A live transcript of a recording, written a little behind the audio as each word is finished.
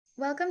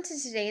Welcome to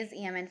today's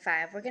EMN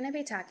 5. We're going to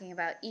be talking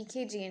about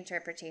EKG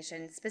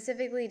interpretation,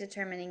 specifically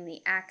determining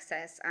the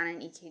axis on an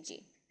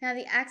EKG. Now,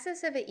 the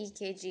axis of an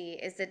EKG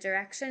is the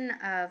direction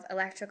of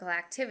electrical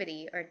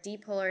activity or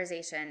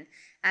depolarization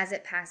as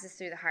it passes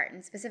through the heart,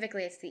 and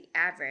specifically it's the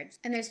average.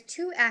 And there's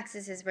two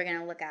axes we're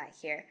going to look at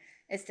here.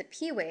 It's the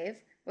P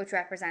wave, which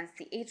represents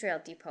the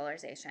atrial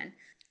depolarization,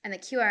 and the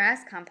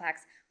QRS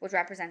complex, which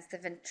represents the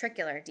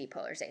ventricular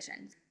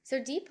depolarization. So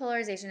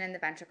depolarization in the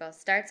ventricle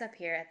starts up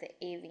here at the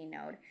AV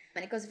node,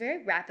 and it goes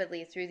very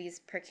rapidly through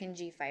ththese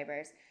Purkinje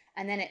fibers,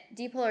 and then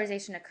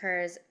depolarization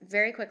occurs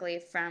very quickly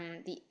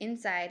from the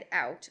inside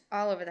out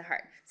all over the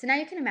heart. So now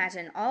you can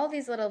imagine all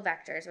these little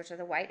vectors, which are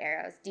the white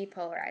arrows,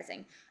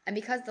 depolarizing, and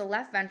because the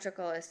left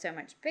ventricle is so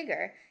much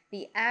bigger,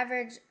 the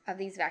average of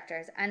these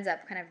vectors ends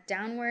up kind of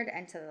downward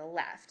and to the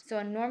left. So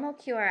a normal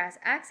QRS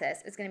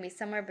axis is going to be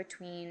somewhere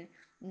between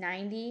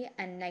 90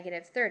 and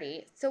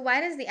 -30. So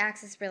why does the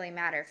axis really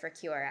matter for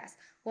QRS?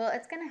 Well,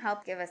 it's going to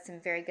help give us some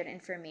very good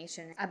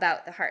information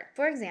about the heart.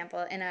 For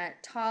example, in a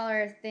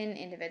taller, thin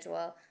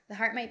individual, the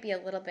heart might be a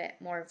little bit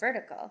more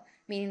vertical,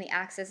 meaning the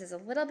axis is a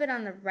little bit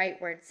on the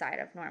rightward side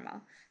of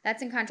normal.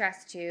 That's in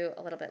contrast to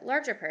a little bit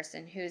larger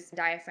person whose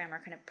diaphragm are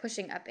kind of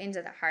pushing up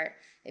into the heart.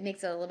 It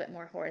makes it a little bit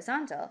more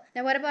horizontal.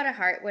 Now, what about a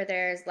heart where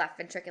there's left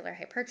ventricular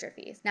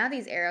hypertrophy? Now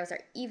these arrows are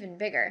even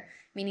bigger,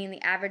 meaning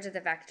the average of the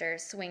vector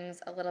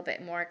swings a little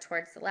bit more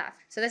towards the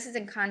left. So this is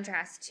in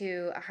contrast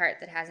to a heart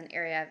that has an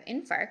area of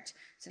infarct.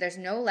 So there's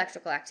no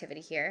electrical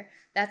activity here.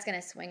 That's going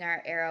to swing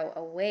our arrow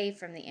away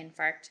from the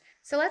infarct.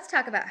 So let's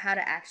talk about how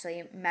to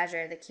actually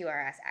measure the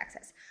QRS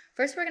axis.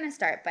 First, we're going to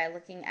start by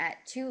looking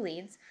at two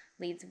leads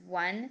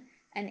 1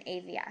 and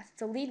AVF.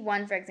 So lead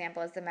 1, for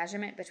example, is the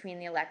measurement between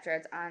the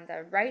electrodes on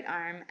the right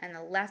arm and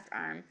the left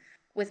arm,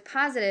 with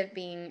positive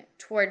being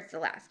towards the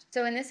left.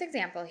 So in this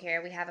example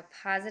here, we have a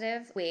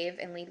positive wave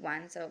in lead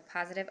 1, so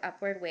positive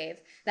upward wave.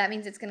 That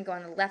means it's going to go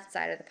on the left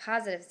side or the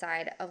positive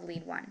side of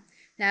lead 1.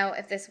 Now,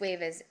 if this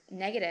wave is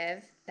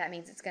negative, that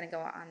means it's going to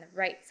go on the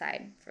right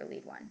side for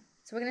lead 1.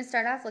 So we're going to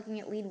start off looking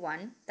at lead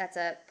 1. That's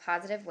a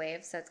positive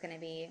wave, so it's going to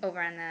be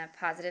over on the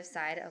positive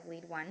side of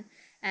lead 1.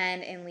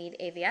 And in lead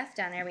AVF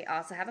down there, we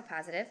also have a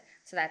positive,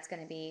 so that's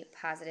going to be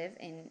positive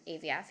in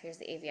AVF. Here's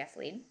the AVF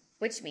lead,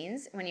 which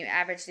means when you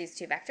average these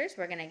two vectors,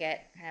 we're going to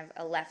get kind of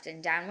a left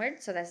and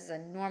downward, so this is a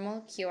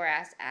normal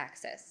QRS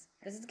axis.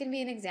 This is going to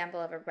be an example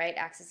of a right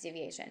axis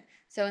deviation.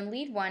 So in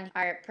lead 1,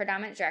 our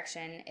predominant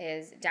direction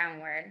is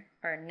downward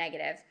or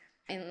negative.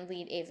 In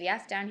lead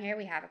AVF down here,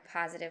 we have a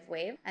positive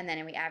wave, and then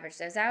when we average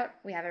those out,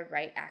 we have a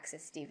right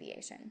axis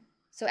deviation.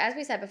 So as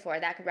we said before,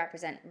 that could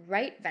represent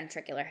right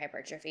ventricular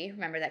hypertrophy,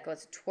 remember that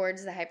goes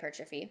towards the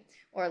hypertrophy,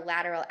 or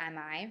lateral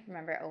MI,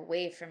 remember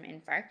away from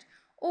infarct,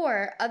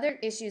 or other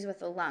issues with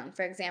the lung,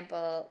 for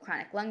example,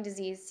 chronic lung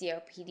disease,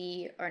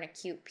 COPD, or an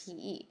acute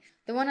PE.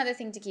 The one other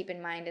thing to keep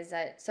in mind is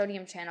that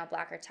sodium channel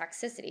blocker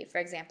toxicity, for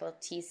example,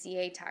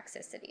 TCA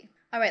toxicity.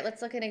 All right,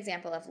 let's look at an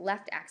example of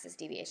left axis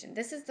deviation.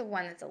 This is the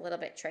one that's a little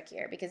bit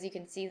trickier because you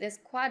can see this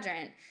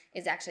quadrant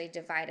is actually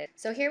divided.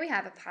 So here we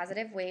have a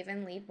positive wave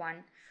in lead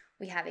 1.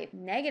 We have a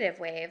negative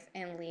wave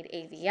in lead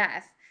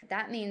AVF.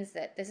 That means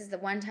that this is the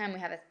one time we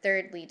have a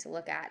third lead to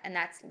look at, and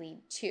that's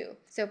lead 2.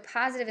 So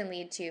positive in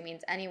lead 2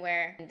 means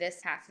anywhere in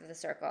this half of the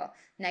circle.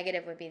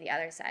 Negative would be the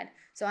other side.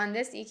 So on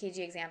this EKG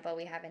example,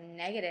 we have a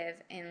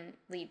negative in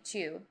lead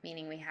 2,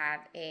 meaning we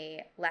have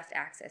a left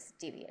axis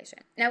deviation.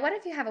 Now, what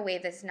if you have a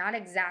wave that's not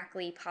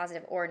exactly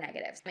positive or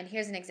negative? And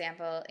here's an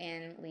example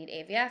in lead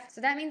AVF.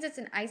 So that means it's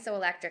an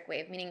isoelectric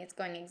wave, meaning it's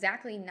going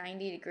exactly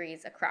 90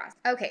 degrees across.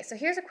 Okay, so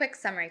here's a quick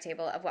summary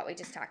table of what we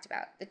just talked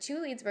about. The two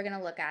leads we're going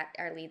to look at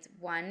are leads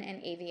 1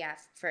 and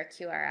AVF for a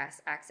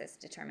QRS axis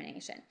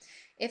determination.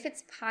 If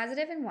it's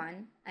positive in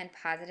 1 and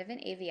positive in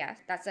AVF,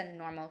 that's a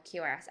normal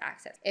QRS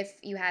axis. If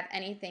you have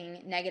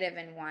anything negative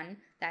in 1,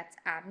 that's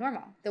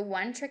abnormal. The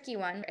one tricky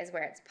one is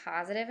where it's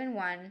positive in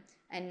 1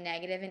 and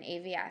negative in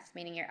AVF,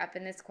 meaning you're up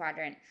in this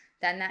quadrant.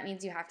 Then that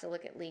means you have to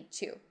look at lead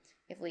 2.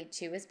 If lead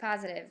 2 is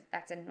positive,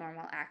 that's a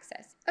normal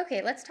axis.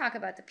 Okay, let's talk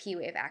about the P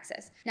wave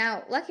axis.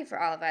 Now, lucky for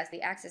all of us,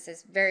 the axis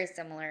is very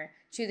similar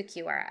to the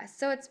QRS.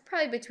 So it's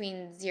probably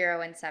between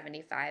 0 and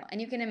 75. And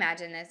you can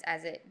imagine this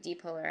as it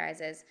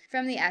depolarizes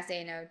from the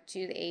SA node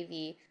to the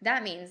AV.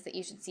 That means that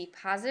you should see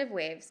positive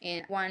waves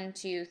in 1,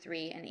 2,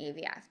 3, and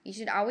AVF. You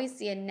should always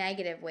see a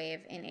negative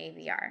wave in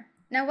AVR.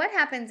 Now, what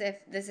happens if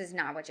this is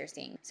not what you're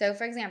seeing? So,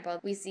 for example,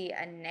 we see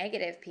a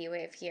negative P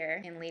wave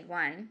here in lead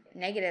 1,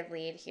 negative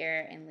lead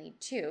here in lead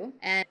 2,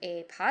 and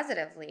a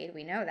positive lead,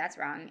 we know that's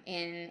wrong,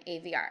 in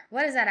AVR.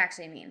 What does that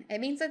actually mean?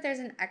 It means that there's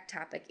an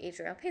ectopic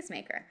atrial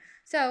pacemaker.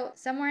 So,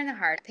 somewhere in the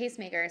heart, the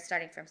pacemaker is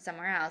starting from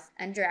somewhere else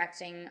and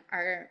directing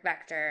our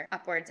vector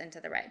upwards and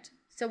to the right.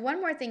 So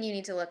one more thing you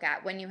need to look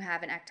at when you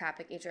have an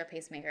ectopic atrial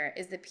pacemaker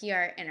is the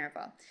PR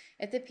interval.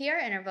 If the PR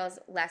interval is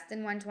less than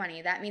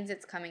 120, that means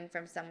it's coming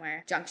from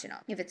somewhere junctional.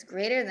 If it's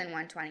greater than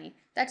 120,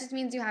 that just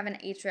means you have an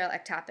atrial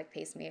ectopic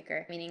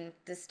pacemaker, meaning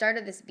the start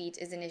of this beat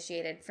is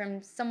initiated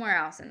from somewhere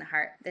else in the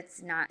heart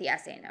that's not the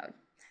SA node.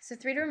 So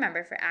 3 to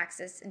remember for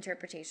axis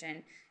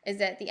interpretation is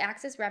that the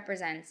axis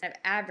represents an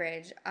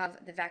average of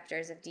the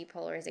vectors of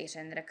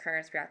depolarization that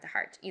occur throughout the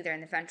heart, either in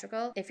the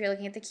ventricle, if you're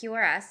looking at the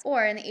QRS,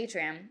 or in the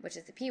atrium, which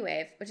is the P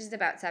wave, which is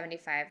about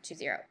 75 to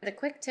 0. The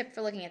quick tip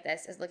for looking at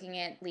this is looking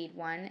at lead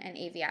 1 and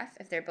AVF.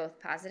 If they're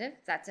both positive,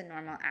 that's a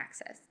normal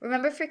axis.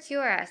 Remember for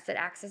QRS that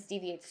axis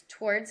deviates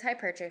towards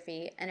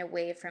hypertrophy and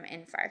away from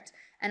infarct.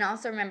 And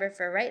also remember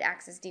for right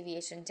axis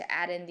deviation to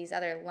add in these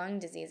other lung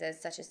diseases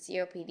such as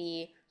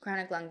COPD,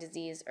 chronic lung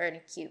disease, or an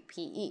acute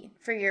PE.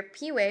 For your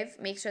P wave,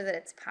 make sure that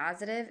it's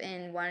positive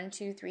in 1,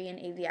 2, 3 in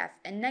AVF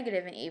and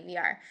negative in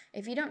AVR.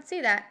 If you don't see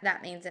that,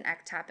 that means an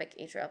ectopic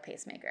atrial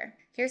pacemaker.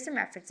 Here's some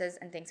references,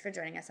 and thanks for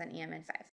joining us on EM in 5.